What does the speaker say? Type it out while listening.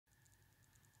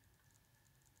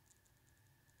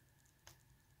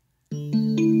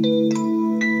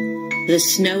The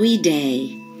Snowy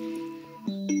Day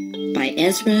by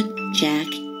Ezra Jack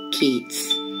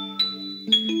Keats.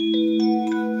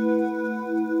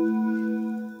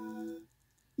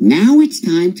 Now it's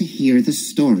time to hear the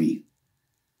story.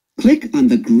 Click on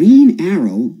the green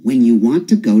arrow when you want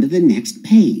to go to the next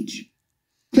page.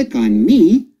 Click on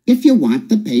me if you want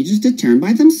the pages to turn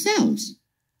by themselves.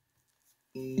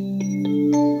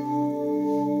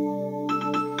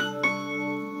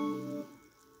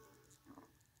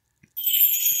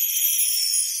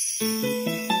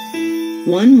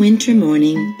 One winter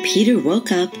morning, Peter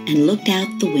woke up and looked out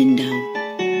the window.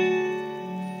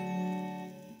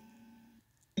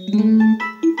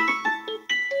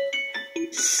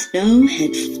 Snow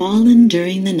had fallen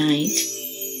during the night.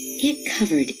 It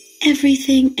covered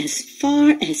everything as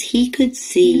far as he could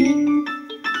see.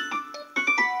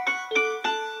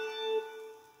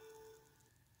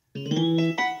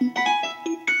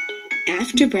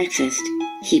 After breakfast,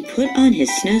 he put on his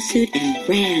snowsuit and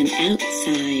ran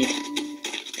outside.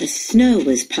 The snow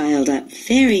was piled up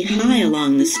very high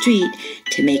along the street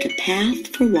to make a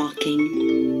path for walking.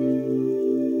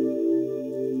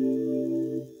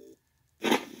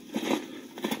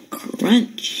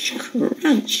 Crunch,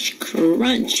 crunch,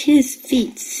 crunch, his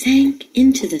feet sank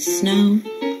into the snow.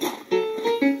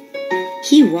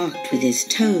 He walked with his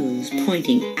toes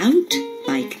pointing out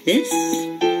like this.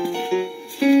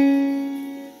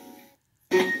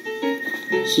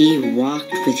 He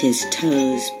walked with his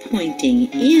toes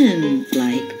pointing in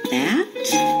like that.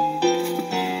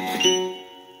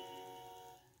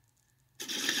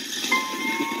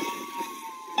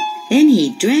 Then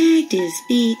he dragged his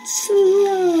feet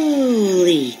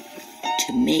slowly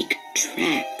to make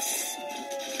tracks.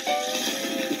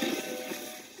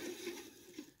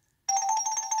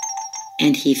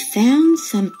 And he found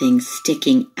something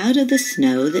sticking out of the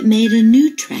snow that made a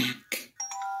new track.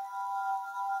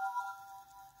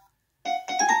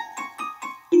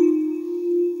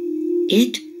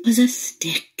 It was a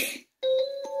stick.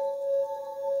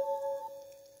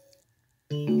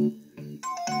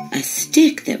 A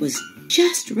stick that was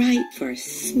just right for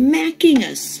smacking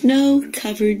a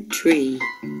snow-covered tree.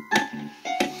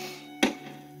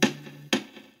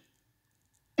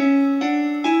 Down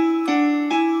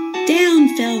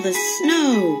fell the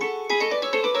snow.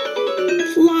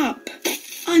 Plop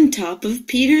on top of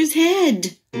Peter's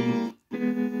head.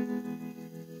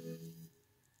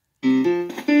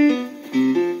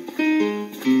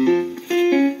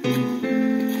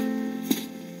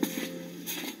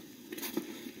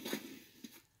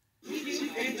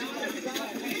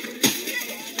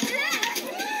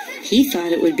 He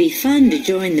thought it would be fun to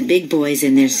join the big boys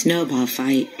in their snowball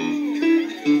fight.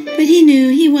 But he knew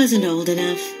he wasn't old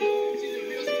enough.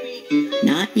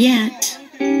 Not yet.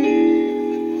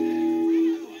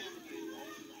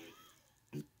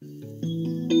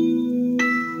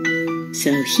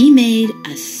 So he made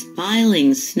a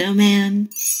smiling snowman,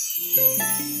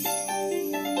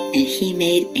 and he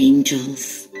made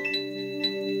angels.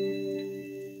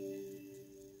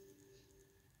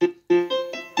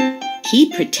 He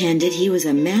pretended he was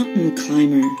a mountain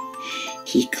climber.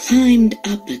 He climbed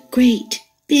up a great,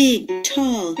 big,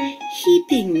 tall,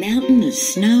 heaping mountain of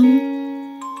snow.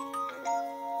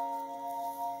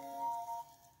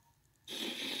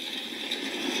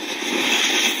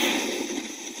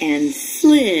 And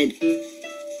slid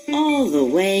all the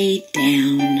way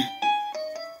down.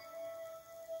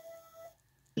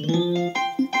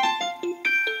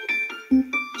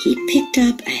 He picked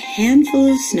up a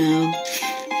handful of snow,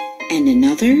 and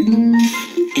another,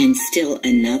 and still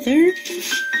another.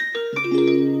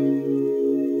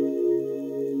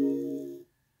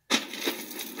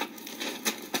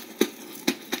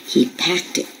 He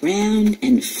packed it round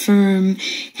and firm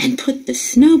and put the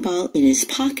snowball in his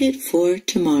pocket for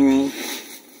tomorrow.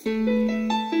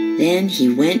 Then he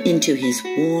went into his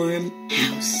warm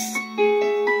house.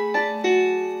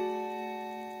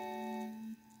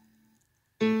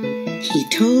 He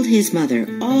told his mother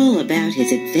all about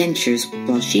his adventures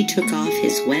while she took off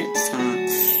his wet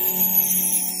socks.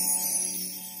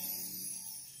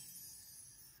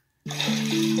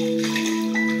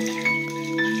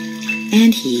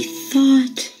 And he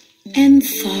thought and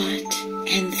thought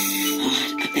and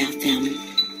thought about them.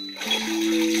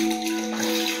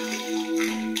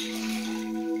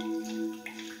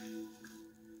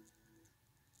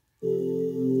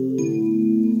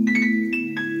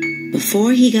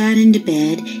 Before he got into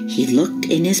bed, he looked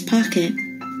in his pocket.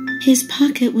 His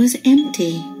pocket was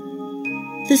empty.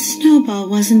 The snowball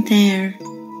wasn't there.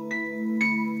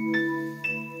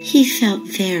 He felt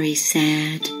very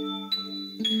sad.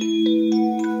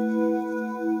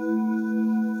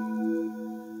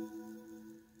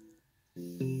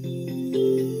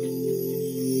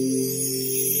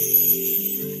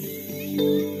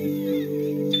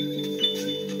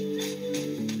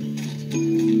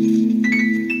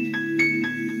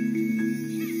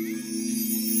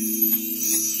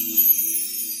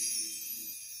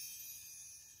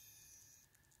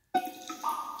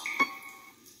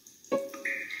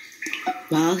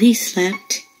 While he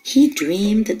slept, he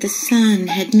dreamed that the sun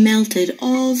had melted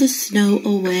all the snow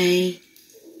away.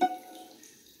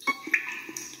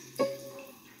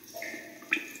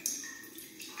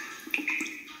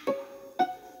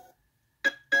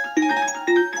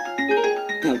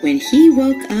 But when he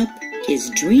woke up, his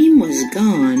dream was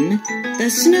gone. The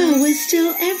snow was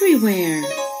still everywhere.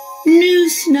 New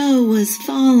snow was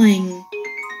falling.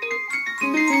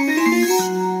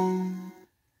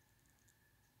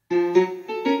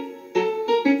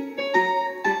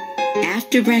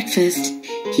 After breakfast,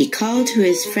 he called to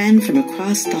his friend from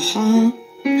across the hall,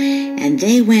 and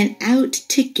they went out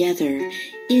together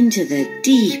into the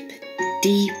deep,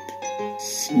 deep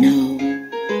snow.